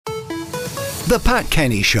The Pat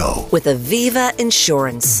Kenny Show with Aviva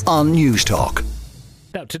Insurance on News Talk.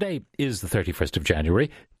 Now, today is the 31st of January.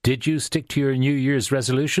 Did you stick to your New Year's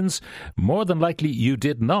resolutions? More than likely you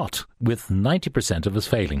did not, with 90% of us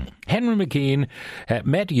failing. Henry McKean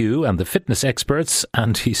met you and the fitness experts,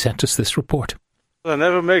 and he sent us this report. I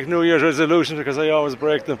never make New Year's resolutions because I always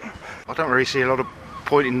break them. I don't really see a lot of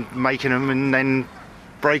point in making them and then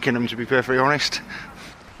breaking them, to be perfectly honest.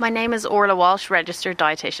 My name is Orla Walsh, registered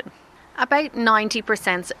dietitian. About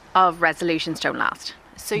 90% of resolutions don't last.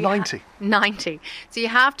 So 90? 90. So you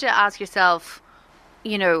have to ask yourself,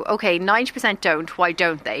 okay, 90% don't, why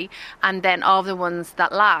don't they? And then of the ones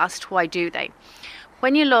that last, why do they?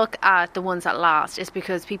 When you look at the ones that last, it's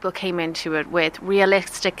because people came into it with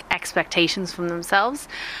realistic expectations from themselves.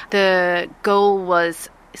 The goal was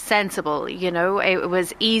sensible, it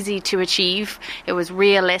was easy to achieve, it was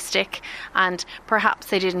realistic, and perhaps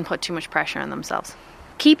they didn't put too much pressure on themselves.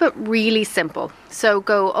 Keep it really simple. So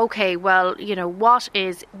go, okay, well, what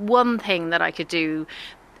is one thing that I could do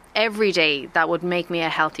every day that would make me a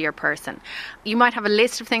healthier person? You might have a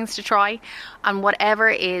list of things to try, and whatever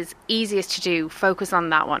is easiest to do, focus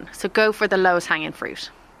on that one. So go for the lowest hanging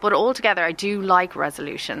fruit. But altogether, I do like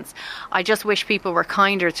resolutions. I just wish people were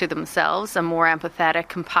kinder to themselves and more empathetic,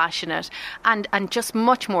 compassionate, and just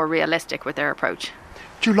much more realistic with their approach.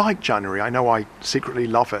 Do you like January? I know I secretly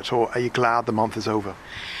love it. Or are you glad the month is over?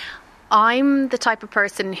 I'm the type of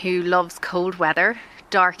person who loves cold weather,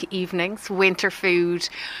 dark evenings, winter food,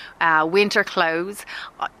 winter clothes.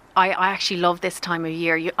 I actually love this time of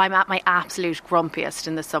year. I'm at my absolute grumpiest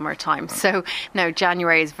in the summertime. So, no,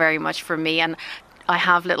 January is very much for me. And I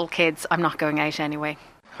have little kids. I'm not going out anyway.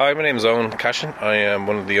 Hi, my name is Owen Cashin. I am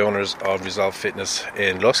one of the owners of Resolve Fitness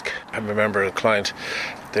in Lusk. I remember a client,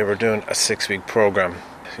 they were doing a 6-week program.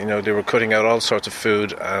 They were cutting out all sorts of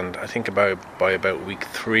food, and I think by about week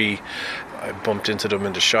 3, I bumped into them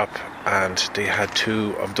in the shop, and they had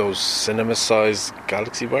 2 of those cinema-sized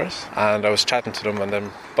Galaxy bars. And I was chatting to them, and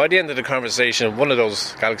then by the end of the conversation, one of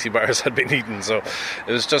those Galaxy bars had been eaten. So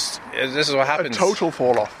it was just, this is what happens. A total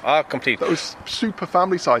fall-off. Ah, complete. Those super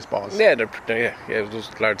family-sized bars. Yeah, those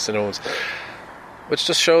large cinema ones. Which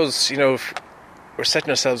just shows, we're setting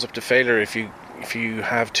ourselves up to failure if you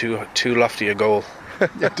have too lofty a goal.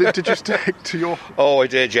 Yeah, did you stick to your... Oh, I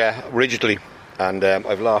did, yeah, rigidly. And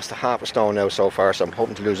I've lost half a stone now so far, so I'm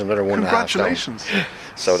hoping to lose another 1.5 stone. Congratulations.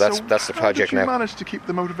 So that's the project now. How did you manage to keep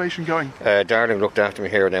the motivation going? Darling looked after me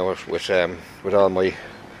here now with all my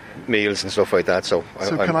meals and stuff like that. So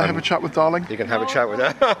can I have a chat with Darling? You can have a chat with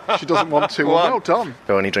her. She doesn't want to. Well done.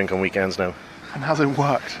 I only drink on weekends now. And has it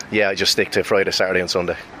worked? Yeah, I just stick to Friday, Saturday and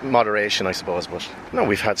Sunday. Moderation, I suppose, but no,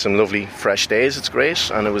 we've had some lovely fresh days, it's great,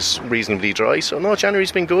 and it was reasonably dry, so no,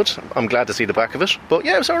 January's been good. I'm glad to see the back of it, but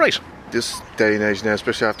yeah, it was alright. This day and age now,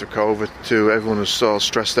 especially after COVID, everyone is so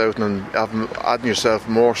stressed out, and adding yourself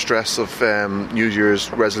more stress of New Year's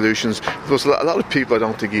resolutions. Because a lot of people, I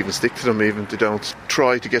don't think, even stick to them, even if they don't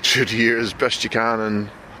try to get through the year as best you can. And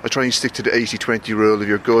I try and stick to the 80-20 rule. If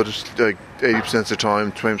you're good, like 80% of the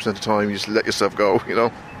time, 20% of the time, you just let yourself go,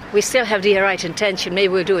 We still have the right intention. Maybe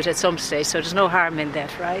we'll do it at some stage, so there's no harm in that,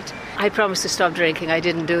 right? I promised to stop drinking. I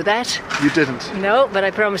didn't do that. You didn't? No, but I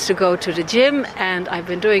promised to go to the gym, and I've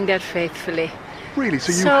been doing that faithfully. Really?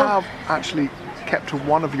 So you have actually kept to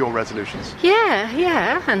one of your resolutions?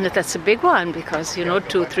 Yeah, and that's a big one because,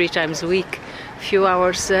 2-3 times a week, a few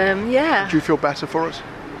hours, yeah. Do you feel better for it?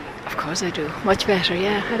 Of course I do. Much better,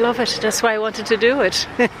 yeah. I love it. That's why I wanted to do it.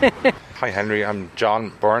 Hi Henry, I'm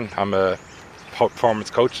John Byrne. I'm a performance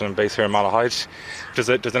coach and I'm based here in Malahide. There's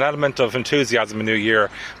an element of enthusiasm in New Year,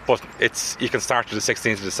 but you can start to the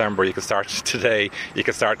 16th of December, you can start today, you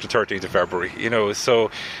can start the 13th of February, so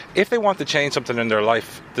if they want to change something in their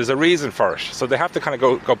life, there's a reason for it. So they have to kind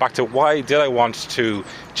of go back to, why did I want to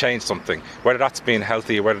change something? Whether that's being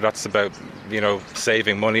healthy, whether that's about,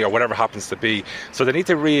 saving money or whatever happens to be. So they need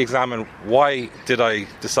to re-examine, why did I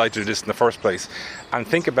decide to do this in the first place? And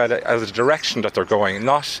think about it as a direction that they're going,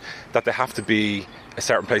 not that they have to be a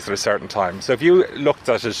certain place at a certain time. So if you looked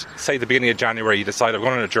at it, say the beginning of January, you decide, I'm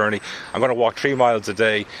going on a journey, I'm going to walk 3 miles a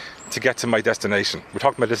day to get to my destination. We're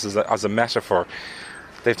talking about this as a metaphor.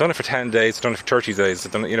 They've done it for 10 days, they've done it for 30 days,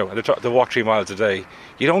 they've done it, they walk 3 miles a day.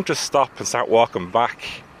 You don't just stop and start walking back.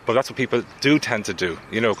 But that's what people do tend to do,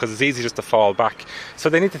 because it's easy just to fall back. So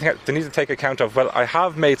they need to take account of, well, I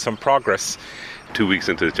have made some progress. 2 weeks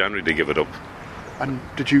into January, they give it up. And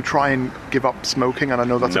did you try and give up smoking? And I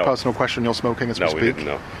know that's a personal question, you're smoking as we speak. No, we didn't,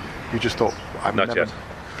 no. You just thought, I've never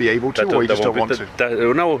be able to, or you just don't want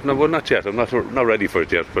to? No, well, not yet. I'm not ready for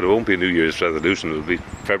it yet, but it won't be a New Year's resolution. It'll be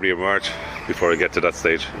February or March before I get to that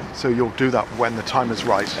stage. So you'll do that when the time is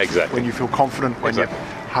right. Exactly. When you feel confident, when you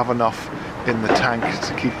have enough in the tank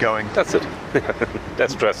to keep going. That's it.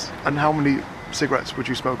 That's stress. And how many cigarettes would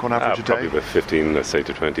you smoke on average a day? Probably about 15, let's say,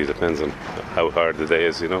 to 20, depends on how hard the day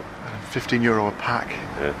is, you know. €15 a pack,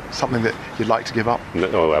 something that you'd like to give up?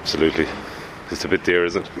 No, absolutely. It's a bit dear,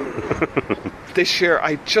 isn't it? This year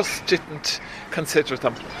I just didn't consider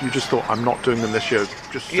them. You just thought, I'm not doing them this year,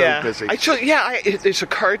 just so busy. It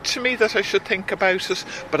occurred to me that I should think about it,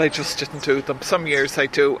 but I just didn't do them. Some years I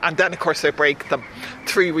do, and then of course I break them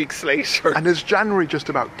 3 weeks later. And is January just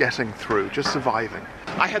about getting through, just surviving?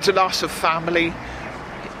 I had a lot of family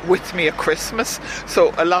with me at Christmas,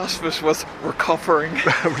 so a lot of it was recovering.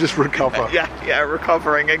 Just recover. Yeah,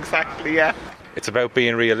 recovering, exactly, yeah. It's about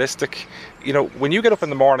being realistic. You know, when you get up in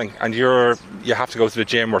the morning and you have to go to the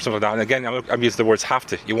gym or something like that, and again, I'm using the words have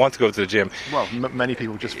to. You want to go to the gym. Well, many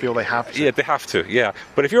people just feel they have to. Yeah, they have to, yeah.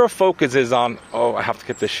 But if your focus is on, I have to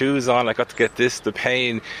get the shoes on, I got to get this, the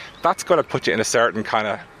pain, that's going to put you in a certain kind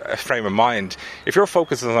of frame of mind. If your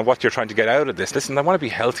focus is on what you're trying to get out of this, listen, I want to be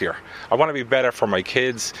healthier. I want to be better for my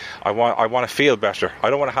kids. I want to feel better. I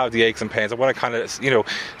don't want to have the aches and pains. I want to kind of,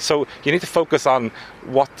 so you need to focus on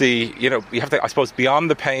what you have to, I suppose, beyond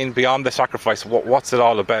the pain, beyond the sacrifice, what's it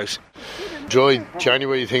all about? Enjoy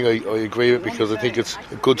January thing, I agree with, because I think it's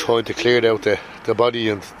a good time to clear out the body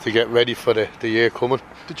and to get ready for the year coming.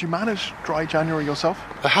 Did you manage dry January yourself?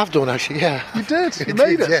 I have done, actually, yeah. You did? You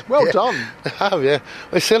made it? Yeah, well done. I have, yeah.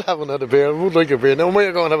 I still haven't had a beer. I would like a beer now. I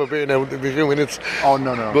might go and have a beer now in a few minutes. Oh,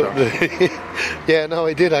 no. Yeah, no,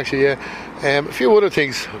 I did actually, yeah. A few other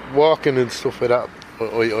things, walking and stuff like that,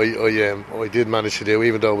 I did manage to do,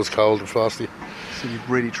 even though it was cold and frosty. So you've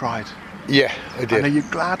really tried? Yeah, I did. And are you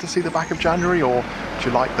glad to see the back of January, or do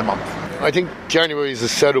you like the month? I think January is a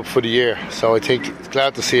setup for the year, so I think it's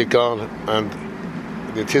glad to see it gone, and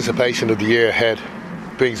the anticipation of the year ahead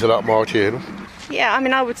brings a lot more to you. Yeah, I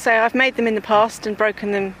mean, I would say I've made them in the past and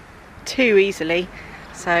broken them too easily,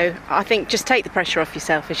 so I think just take the pressure off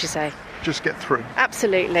yourself, as you say. Just get through.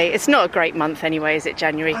 Absolutely. It's not a great month anyway, is it,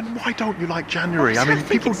 January? And why don't you like January? I mean,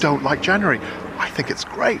 people don't like January. I think it's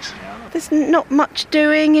great. There's not much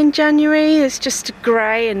doing in January. It's just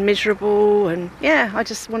grey and miserable, and I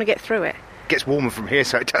just want to get through it. It gets warmer from here,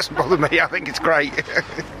 so it doesn't bother me. I think it's great. I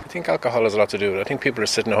think alcohol has a lot to do with it. I think people are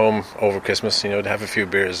sitting home over Christmas, they have a few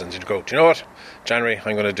beers and they go, do you know what? January,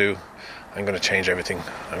 I'm going to change everything.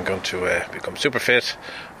 I'm going to become super fit.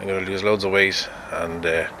 I'm going to lose loads of weight. And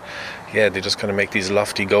they just kind of make these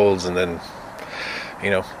lofty goals and then,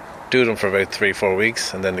 do them for about 3-4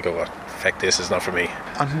 weeks. And then they go, well, heck, this is not for me.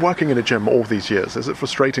 And working in a gym all these years, is it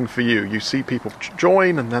frustrating for you? You see people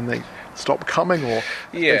join and then they stop coming, or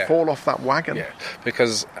they fall off that wagon? Yeah,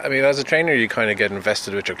 because, I mean, as a trainer, you kind of get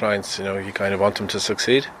invested with your clients. You kind of want them to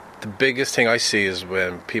succeed. The biggest thing I see is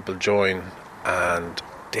when people join and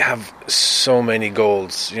they have so many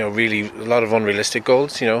goals, really a lot of unrealistic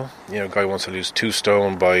goals, a guy wants to lose 2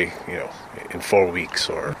 stone by, in 4 weeks,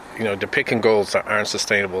 or, they're picking goals that aren't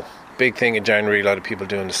sustainable. Big thing in January, a lot of people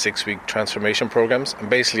doing the 6-week transformation programs, and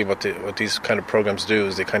basically what these kind of programs do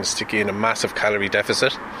is they kind of stick you in a massive calorie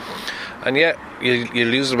deficit, and you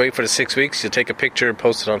lose the weight for the 6 weeks, you take a picture,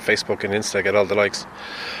 post it on Facebook and Insta, get all the likes,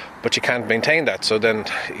 but you can't maintain that, so then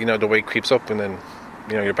the weight creeps up, and then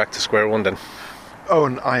you're back to square one then. Oh,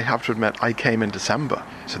 and I have to admit, I came in December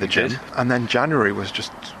to the gym, and then January was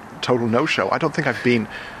just total no-show. I don't think I've been.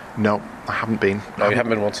 No, I haven't been. No, you haven't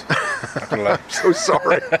been once. Not gonna lie. I'm so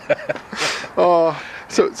sorry.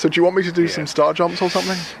 So do you want me to do some star jumps or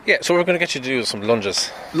something? Yeah, so we're going to get you to do some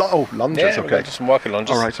lunges. Lunges, yeah, okay. We're going to do some walking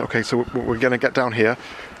lunges. All right, okay, so we're going to get down here.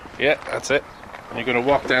 Yeah, that's it. And you're going to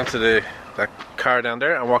walk down to that car down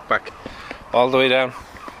there and walk back all the way down.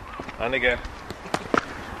 And again.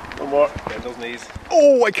 One more. Get those knees.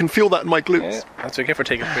 Oh, I can feel that in my glutes. Yeah, that's okay for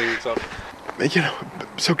taking 3 weeks off.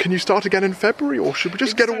 So can you start again in February, or should we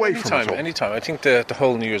just get away from it all? Anytime. I think the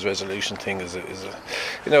whole New Year's resolution thing is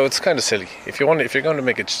it's kind of silly. If you're going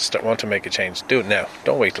to want to make a change, do it now.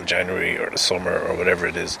 Don't wait till January or the summer or whatever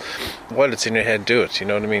it is. While it's in your head, do it. You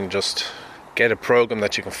know what I mean? Just get a program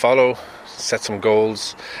that you can follow. set some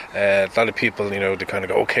goals. A lot of people, you know, they kind of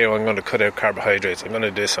go, okay, well, I'm going to cut out carbohydrates, I'm going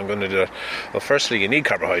to do this, I'm going to do that. Well, firstly, you need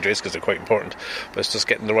carbohydrates because they're quite important, but it's just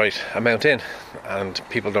getting the right amount in, and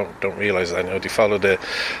people don't realise that. You know, they follow the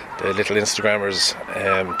little Instagrammers,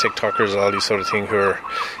 TikTokers, all these sort of things who are,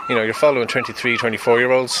 you know, you're following 23,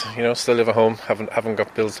 24-year-olds, you know, still live at home, haven't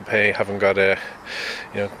got bills to pay, haven't got you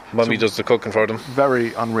know, mummy does the cooking for them.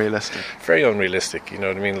 Very unrealistic. Very unrealistic, you know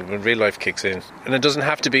what I mean, when real life kicks in. And it doesn't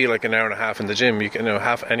have to be like an hour and a half in the gym. You can, you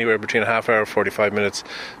know, anywhere between a half hour, 45 minutes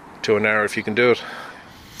to an hour if you can do it.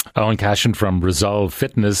 Owen Cashin from Resolve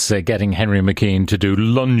Fitness getting Henry McKean to do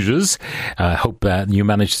lunges. I hope you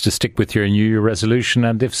managed to stick with your New Year resolution,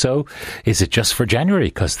 and if so, is it just for January?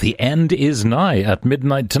 Because the end is nigh at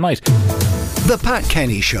midnight tonight. The Pat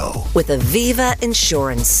Kenny Show with Aviva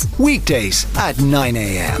Insurance. Weekdays at 9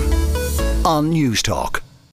 a.m. on News Talk.